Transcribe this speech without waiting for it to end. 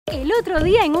otro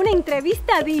día en una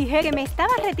entrevista dije que me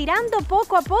estaba retirando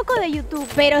poco a poco de YouTube.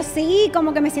 Pero sí,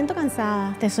 como que me siento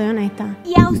cansada, te soy honesta.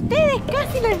 Y a ustedes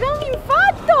casi les da un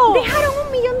infarto. Dejaron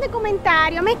 1.000.000 de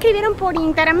comentarios, me escribieron por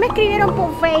Instagram, me escribieron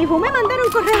por Facebook, me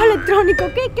mandaron correo electrónico.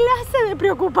 ¡Qué clase de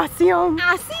preocupación!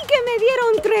 Así que me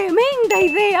dieron tremenda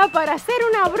idea para hacer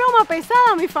una broma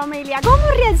pesada a mi familia. ¿Cómo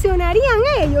reaccionarían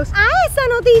ellos a esa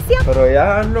noticia? Pero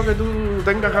ya haz lo que tú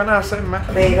tengas ganas de hacer más.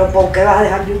 Pero ¿por qué vas a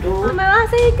dejar YouTube? No me vas a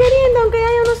seguir queriendo aunque ya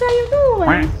yo no sea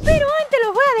youtuber. Pero antes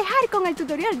los voy a dejar con el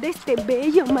tutorial de este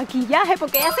bello maquillaje,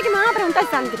 porque ya sé que me van a preguntar,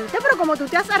 Sandrita, pero como tú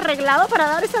te has arreglado para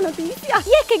dar esa noticia. Y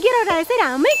es que quiero agradecer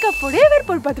a Makeup Forever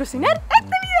por patrocinar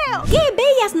este video. ¡Qué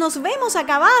bellas nos vemos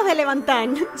acabadas de levantar!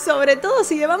 Sobre todo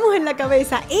si llevamos en la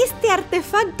cabeza este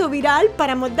artefacto viral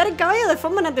para moldar el cabello de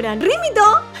forma natural.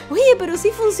 ¡Rimito! Oye, pero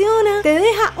sí funciona. Te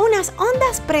deja unas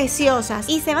ondas preciosas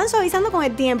y se van suavizando con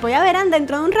el tiempo. Ya verán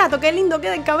dentro de un rato qué lindo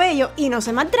queda el cabello y no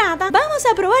se maltrata. Vamos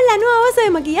a probar la nueva base de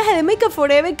maquillaje de Makeup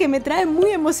Forever, que me trae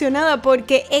muy emocionada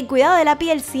porque el cuidado de la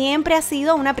piel siempre ha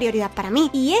sido una prioridad para mí.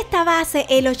 Y esta base,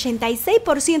 el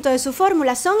 86% de su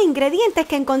fórmula son ingredientes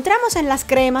que encontramos en las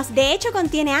cremas. De hecho,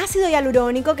 contiene ácido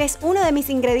hialurónico, que es uno de mis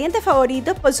ingredientes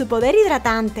favoritos por su poder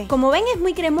hidratante. Como ven, es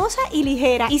muy cremosa y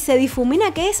ligera y se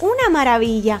difumina, que es una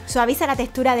maravilla. Suaviza la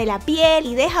textura de la piel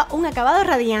y deja un acabado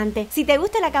radiante. Si te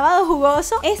gusta el acabado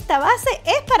jugoso, esta base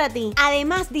es para ti.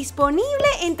 Además, disponible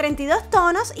en 32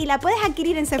 tonos y la puedes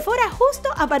adquirir en Sephora justo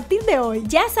a partir de hoy.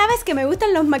 Ya sabes que me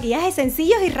gustan los maquillajes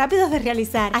sencillos y rápidos de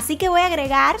realizar, así que voy a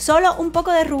agregar solo un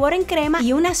poco de rubor en crema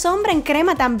y una sombra en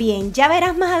crema también. Ya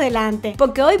verás más adelante,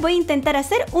 porque hoy voy a intentar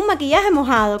hacer un maquillaje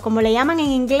mojado, como le llaman en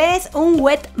inglés, un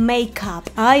wet makeup.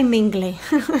 Ay, mi inglés.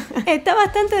 Está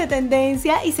bastante de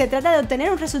tendencia y se trata de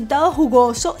obtener un resultado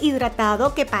jugoso,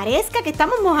 hidratado, que parezca que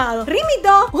estamos mojados.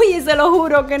 ¡Rimito! Oye, se lo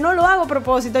juro que no lo hago a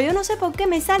propósito. Yo no sé por qué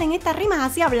me salen estas rimas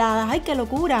así habladas. ¡Ay, qué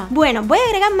locura! Bueno, voy a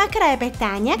agregar máscara de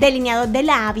pestañas, delineador de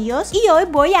labios y hoy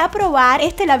voy a probar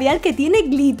este labial que tiene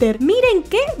glitter. ¡Miren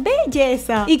qué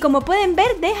belleza! Y como pueden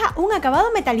ver, deja un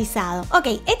acabado metalizado. Ok,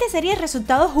 este sería el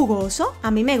resultado jugoso.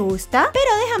 A mí me gusta.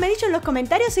 Pero déjame dicho en los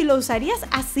comentarios si lo usarías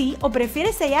así o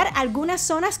prefieres sellar algunas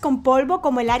zonas con polvo,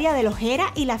 como el área de la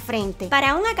ojera y la frente,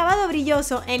 para un acabado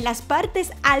brilloso en las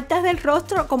partes altas del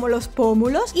rostro, como los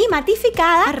pómulos, y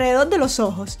matificada alrededor de los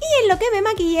ojos. Y en lo que me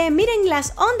maquillé, miren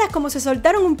las ondas como se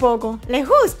soltaron un poco. ¿Les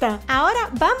gusta? Ahora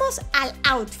vamos al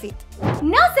outfit.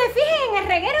 No se fijen en el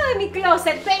reguero de mi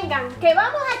closet. Vengan, que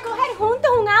vamos a escoger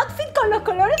juntos un outfit con los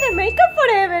colores de Makeup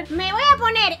Forever. Me voy a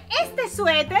poner este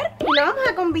suéter y lo vamos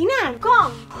a combinar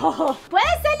con...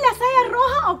 puede ser la saya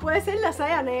roja o puede ser la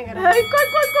saya negra. Ay, ¿cuál?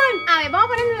 A ver, vamos a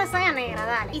ponerle la saya negra,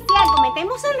 dale. Y si algo,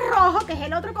 metemos el rojo, que es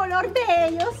el otro color de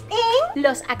ellos, en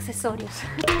los accesorios.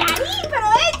 ¡Cari, pero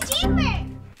es chisme!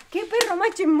 ¡Qué perro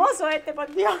más chismoso este,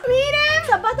 por Dios! ¡Miren!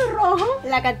 Zapatos rojos,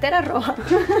 la cartera roja.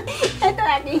 Esto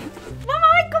de aquí. Vamos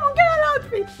a ver cómo queda el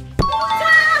outfit.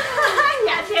 Y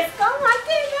así es como ha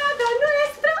quedado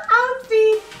nuestro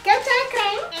outfit. ¿Qué ustedes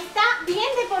creen? Está bien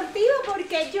deportivo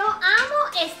porque yo amo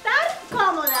estar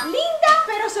cómoda. Linda,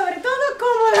 pero sobre todo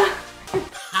cómoda.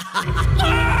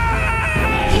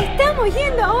 Estamos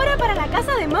yendo ahora para la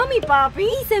casa de mami y papi.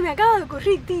 Y se me acaba de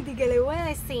ocurrir, Titi, que le voy a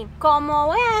decir: como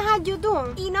voy a dejar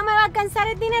YouTube y no me va a alcanzar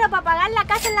el dinero para pagar la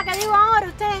casa en la que vivo ahora,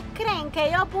 ¿ustedes creen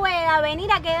que yo pueda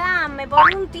venir a quedarme por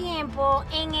un tiempo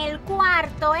en el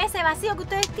cuarto ese vacío que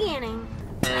ustedes tienen?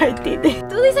 Ay, Titi,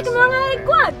 ¿tú dices que me van a dar el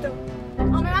cuarto? ¿O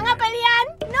me van a pelear?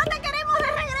 No te queremos de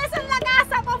regreso en la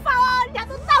casa, por favor. Ya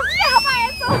tú estás viejo para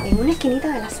eso. En una esquinita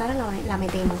de la sala la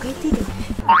metemos, ¿ok, Titi?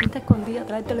 Aquí está escondida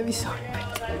atrás del televisor.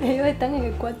 Ellos están en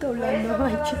el cuarto hablando.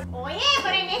 Oye,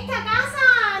 pero en esta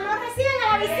casa no reciben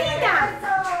a la visita.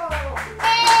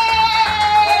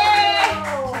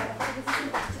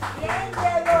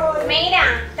 Mira,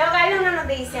 tengo que darle una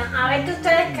noticia. A ver qué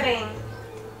ustedes creen.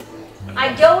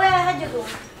 Ay, yo voy a dejar YouTube.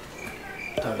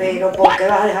 Pero ¿por qué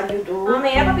vas a dejar YouTube? No,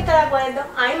 mira, papi está de acuerdo.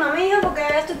 Ay, mami, yo porque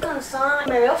ya estoy cansada.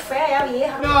 Me veo fea ya,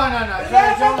 vieja. No, eso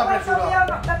es una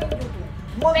apresurada.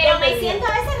 Pero me siento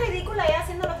a veces ridícula ya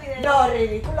haciendo los videos. No,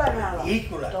 ridícula nada.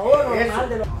 Ridícula. Todo normal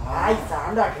de lo... Ay,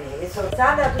 Sandra, ¿qué es eso?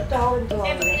 Sandra, tú estás joven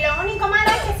todavía. Lo único malo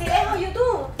es que si dejo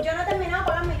YouTube, yo no he terminado de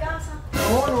pagar mi casa.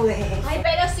 No dejes eso. Ay,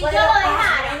 pero si yo lo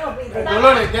dejara...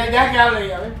 Dolores, deja que hable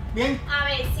ella, ¿ves? Bien. A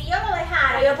ver, si yo lo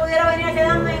dejara, yo pudiera venir a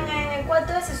quedarme en el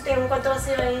cuarto ese, si estoy en un cuarto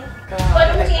vacío ahí. Claro.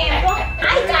 Por un tiempo.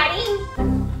 Ay,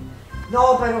 Karim.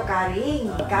 No, pero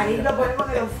Karim lo ponemos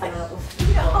en el orfanato.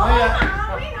 No,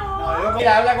 mami, no.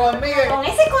 Mira, habla conmigo. Con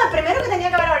ese es con el primero que tenía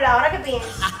que haber hablado, ahora que pienso.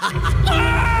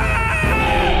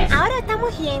 Ahora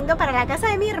estamos yendo para la casa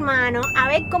de mi hermano a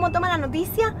ver cómo toma la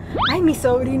noticia. Ay, mis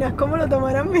sobrinas, ¿cómo lo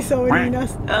tomarán mis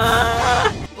sobrinas?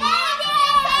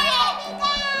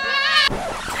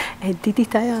 El Titi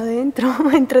está allá adentro,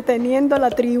 entreteniendo a la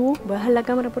tribu. Voy a dejar la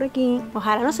cámara por aquí.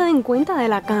 Ojalá no se den cuenta de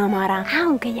la cámara.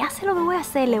 Aunque ya sé lo que voy a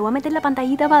hacer. Le voy a meter la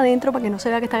pantallita para adentro para que no se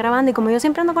vea que está grabando. Y como yo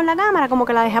siempre ando con la cámara, como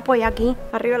que la dejé apoyada aquí,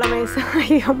 arriba de la mesa. Ay,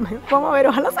 Dios mío. Vamos a ver,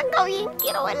 ojalá salga bien.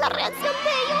 Quiero ver la reacción de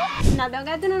ellos. No, tengo que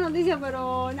darte una noticia,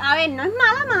 pero... A ver, no es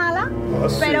mala. Oh,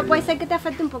 sí. Pero puede ser que te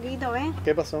afecte un poquito, ¿ves?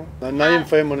 ¿Qué pasó? No hay nadie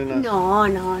enfermo ni nada. No.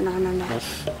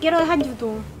 Quiero dejar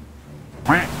YouTube.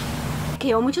 Que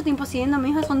llevo mucho tiempo siguiendo a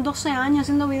mi hija, son 12 años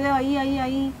haciendo videos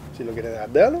ahí. Si lo quieres dejar,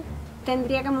 déjalo.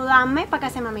 Tendría que mudarme para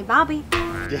que se mami papi.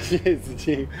 Ya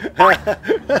sí.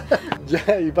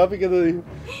 Ya, ¿y papi qué te dijo?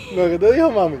 No, ¿qué te dijo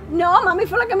mami? No, mami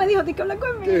fue la que me dijo, tienes que hablar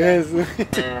conmigo. ¿Qué es eso?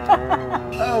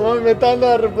 Mami me está dando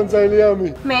la responsabilidad a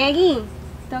mí. Maggie,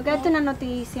 tengo que darte una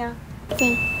noticia.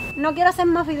 Sí. No quiero hacer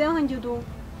más videos en YouTube.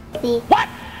 Sí.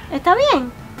 ¿Está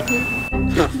bien?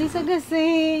 Dice que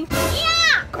sí.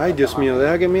 Ay, Dios mío,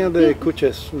 deja que Mía te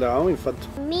escuches. Le hago un infarto.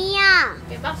 Mía.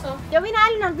 ¿Qué pasó? Yo vine a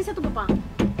darle una noticia a tu papá.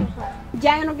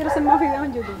 Ya yo no quiero hacer más videos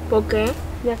en YouTube. ¿Por qué?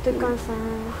 Ya estoy cansada.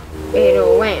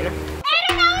 Pero bueno.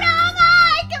 ¡Era una broma!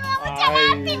 ¡Ay, que me da mucha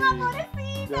lástima,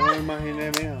 pobrecita! Ya me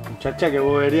imaginé, mía. Muchacha, qué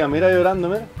bobería. Mira llorando,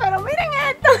 mira. Pero miren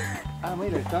esto. Ah,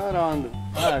 mira, estaba grabando.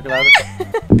 Ah, claro.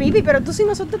 Pipi, pero tú sin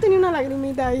nosotros tenías una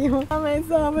lagrimita, hijo. A mi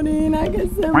sobrina que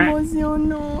se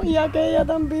emocionó. Y aquella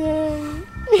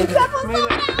también. Y se puso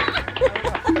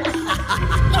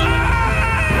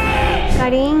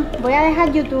Karim, voy a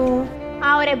dejar YouTube.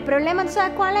 Ahora, el problema, ¿tú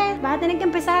sabes cuál es? Vas a tener que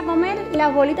empezar a comer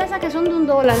las bolitas esas que son de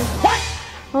 $1.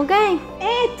 ¿Ok?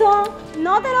 Esto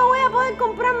no te lo voy a poder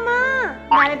comprar más.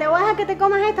 Vale, te voy a dejar que te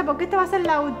comas esta porque esta va a ser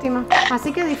la última.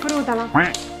 Así que disfrútala.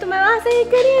 Tú me vas a seguir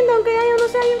queriendo aunque ya yo no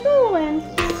sea youtuber.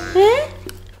 ¿Eh?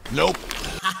 Nope.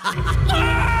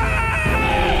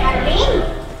 Karim,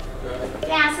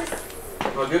 ¿qué haces?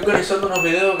 Estoy organizando unos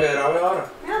videos que grabé ahora.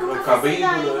 Los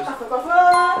capítulos.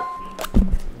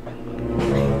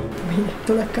 Mira,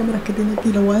 todas las cámaras que tiene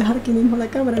aquí, lo voy a dejar aquí mismo la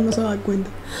cámara, no se va a dar cuenta.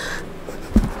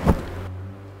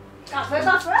 ¡Café!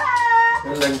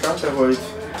 Le encanta, pues.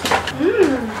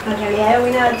 En realidad yo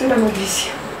vine a darte una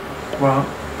noticia. Wow.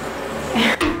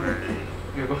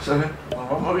 ¿Qué cosa es? ¿Nos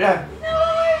vamos a viajar?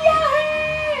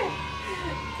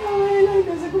 Abuela,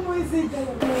 no sé cómo decírtelo.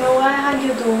 No voy a dejar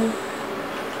YouTube.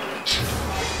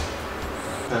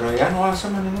 Pero ya no vas a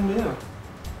hacer más ningún video.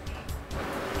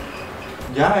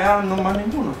 Ya no más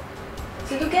ninguno.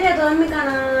 Si tú quieres todo en mi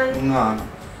canal. No.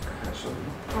 Eso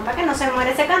no. No, para que no se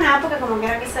muere ese canal, porque como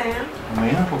quiera que sea.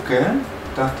 Mira, ¿por qué?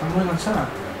 Estás muy cansada.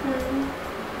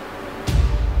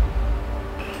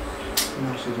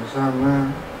 No, si te sabes,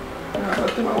 man.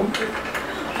 Te va a cumplir.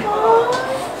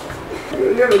 Yo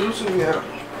diría que tú supieras.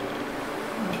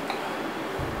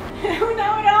 Es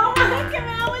una broma, es que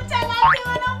me da mucha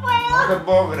lástima, no puedo. No te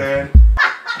puedo creer.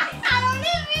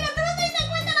 Mira, tú no te diste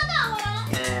cuenta de la cámara.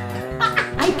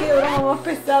 Ay, qué broma más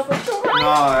pesada, por tu madre.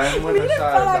 No, es muy Miren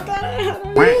para pesada. la cara de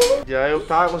Ya yo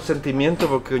estaba con sentimiento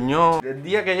porque el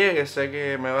día que llegue sé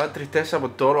que me va a dar tristeza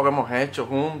por todo lo que hemos hecho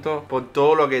juntos, por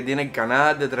todo lo que tiene el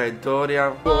canal de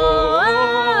trayectoria.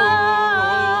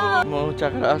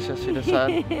 Muchas gracias, Cires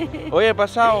Art. Hoy he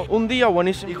pasado un día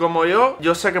buenísimo. Y como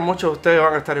yo sé que muchos de ustedes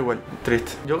van a estar igual,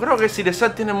 tristes. Yo creo que Cires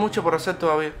Art tiene mucho por hacer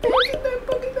todavía. Estoy un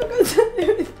poquito cansada de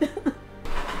verdad.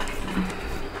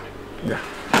 Ya.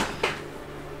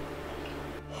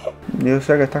 Yo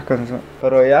sé que estás cansado,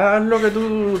 pero ya haz lo que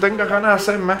tú tengas ganas de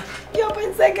hacer más. Yo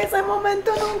pensé que ese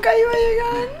momento nunca iba a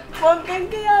llegar. Porque es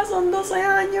que ya son 12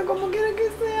 años, como quiera que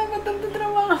sea, bastante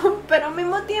trabajo. Pero al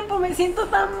mismo tiempo me siento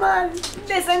tan mal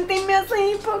de sentirme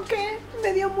así porque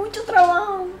me dio mucho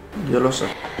trabajo. Yo lo sé.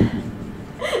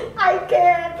 Hay que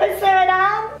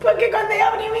perseverar, porque cuando yo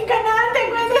abrí mi canal te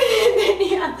cuento que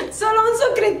tenía solo un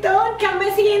suscriptor, que al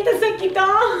mes siguiente se quitó.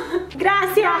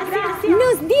 Gracias.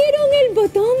 Nos dieron el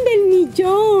botón del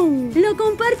millón. Lo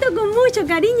comparto con mucho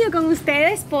cariño con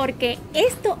ustedes porque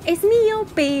esto es mío,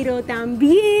 pero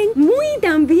también, muy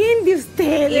también de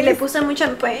ustedes. Y le puse mucho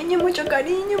empeño, mucho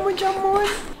cariño, mucho amor.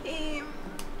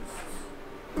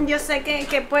 Yo sé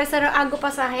que puede ser algo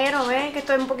pasajero, que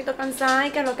estoy un poquito cansada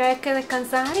y que lo que hay es que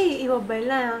descansar y volver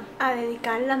a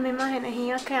dedicar las mismas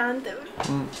energías que antes.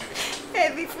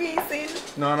 Es difícil.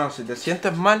 No, si te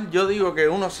sientes mal, yo digo que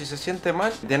uno si se siente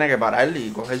mal, tiene que parar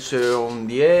y cogerse un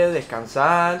 10,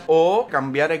 descansar o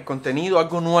cambiar el contenido,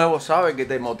 algo nuevo, ¿sabes? Que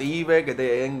te motive, que te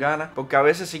den ganas. Porque a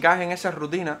veces si caes en esa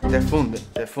rutina, te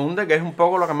funde, que es un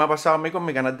poco lo que me ha pasado a mí con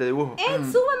mi canal de dibujo.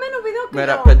 Sube menos videos que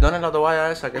Mira, yo. perdonen la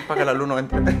toalla esa, que es para que la luz no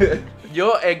entre.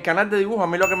 Yo, el canal de dibujo, a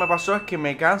mí lo que me pasó es que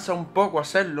me cansa un poco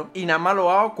hacerlo. Y nada más lo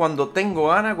hago cuando tengo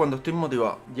ganas, cuando estoy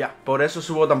motivado. Ya, por eso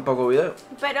subo tan poco video.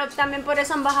 Pero también por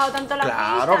eso han bajado tanto las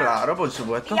Claro, vistas. claro, por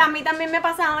supuesto. Y a mí también me ha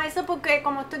pasado eso porque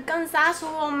como estoy cansada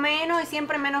subo menos y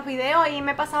siempre menos videos y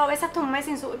me he pasado a veces hasta un mes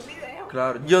sin subir videos.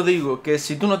 Claro, yo digo que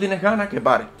si tú no tienes ganas, que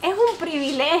pare. Es un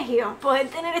privilegio poder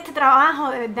tener este trabajo,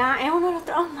 de verdad. Es uno de los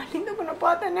trabajos más lindos que uno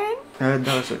pueda tener. Es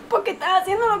verdad eso. Porque estás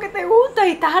haciendo lo que te gusta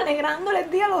y estás alegrándole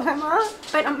el día a los demás.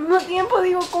 Pero al mismo tiempo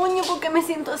digo, coño, ¿por qué me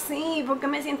siento así? ¿Por qué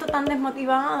me siento tan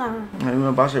desmotivada? A mí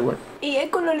me pasa igual. Y es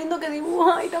con lo lindo que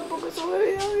dibuja y tampoco sube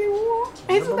video de dibujo.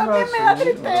 Eso No también pongas me da así,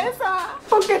 tristeza.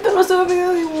 ¿Por qué tú no subes video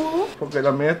de dibujo? Porque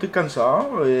también estoy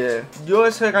cansado. Yo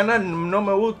ese canal no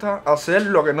me gusta hacer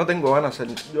lo que no tengo ganas de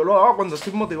hacer. Yo lo hago cuando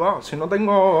estoy motivado. Si no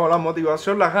tengo la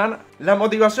motivación, las ganas. La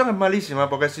motivación es malísima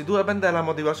porque si tú dependes de la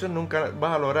motivación nunca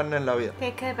vas a lograr nada en la vida.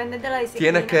 Tienes que depender de la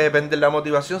disciplina. Tienes que depender, la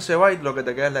motivación se va y lo que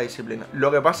te queda es la disciplina.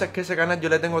 Lo que pasa es que ese canal yo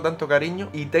le tengo tanto cariño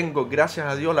y tengo, gracias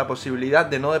a Dios, la posibilidad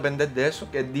de no depender de eso.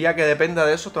 Que el día que dependa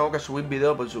de eso tengo que subir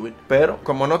video por subir. Pero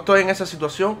como no estoy en esa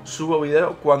situación, subo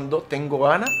video cuando tengo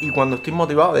ganas y cuando estoy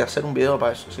motivado de hacer un video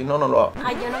para eso. Si no, no lo hago.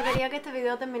 Ay, yo no quería que este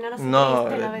video terminara así. No,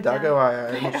 triste, la verdad que vaya.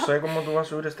 No sé cómo tú vas a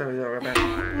subir este video, qué pena.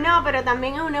 No, pero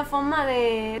también es una forma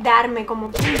de darme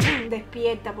como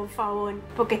despierta, por favor.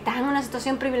 Porque estás en una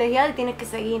situación privilegiada y tienes que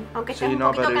seguir. Aunque estés Sí, un no,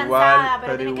 poquito pero cansada, igual,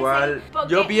 pero tienes igual, que seguir.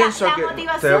 Porque yo pienso la que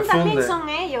motivación te también funde. son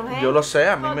ellos, ¿eh? Yo lo sé,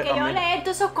 a mí Porque me... yo a mí- leí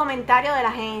todos esos comentarios de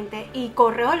la gente y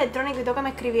correos electrónicos y todo que me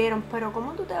escribieron. Pero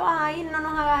 ¿cómo tú te vas a ir? No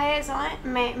nos hagas eso,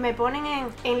 ¿eh? Me ponen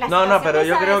en la No, situación pero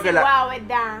yo esa de creo que decir, la- wow,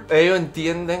 ¿verdad? Ellos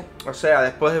entienden, o sea,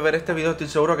 después de ver este video estoy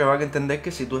seguro que van a entender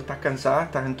que si tú estás cansada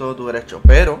estás en todo tu derecho.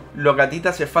 Pero lo que a ti te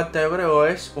hace falta, yo creo,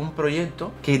 es un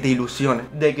proyecto que te ilusione.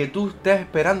 De que tú estés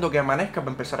esperando que amanezca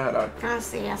para empezar a grabar.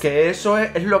 Así, así. Que eso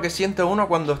es lo que siente uno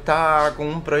cuando está con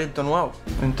un proyecto nuevo.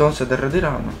 Entonces, ¿te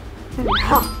retiras o no?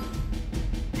 No,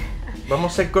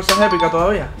 ¿Vamos a hacer cosas épicas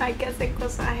todavía? hay que hacer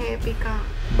cosas épicas.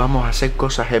 Vamos a hacer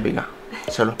cosas épicas,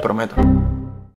 se los prometo.